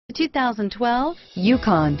2012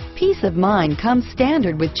 Yukon. Peace of mind comes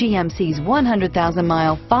standard with GMC's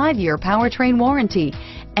 100,000-mile, 5-year powertrain warranty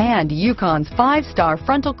and Yukon's 5-star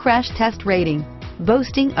frontal crash test rating.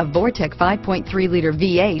 Boasting a Vortec 5.3-liter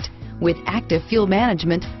V8 with active fuel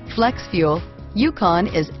management, flex fuel, Yukon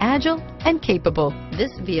is agile and capable.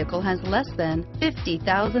 This vehicle has less than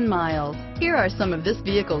 50,000 miles. Here are some of this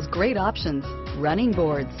vehicle's great options: running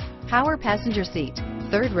boards, power passenger seat,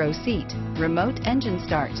 third-row seat, remote engine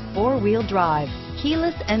start, 4-wheel drive,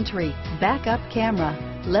 keyless entry, backup camera,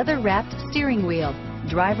 leather-wrapped steering wheel,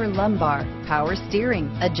 driver lumbar, power steering,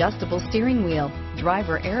 adjustable steering wheel,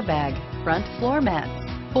 driver airbag, front floor mats,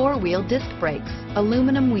 4-wheel disc brakes,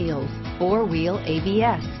 aluminum wheels, 4-wheel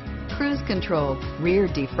ABS, cruise control, rear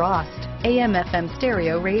defrost, AM/FM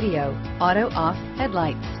stereo radio, auto-off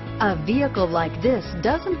headlights. A vehicle like this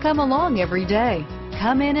doesn't come along every day.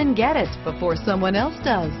 Come in and get it before someone else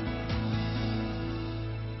does.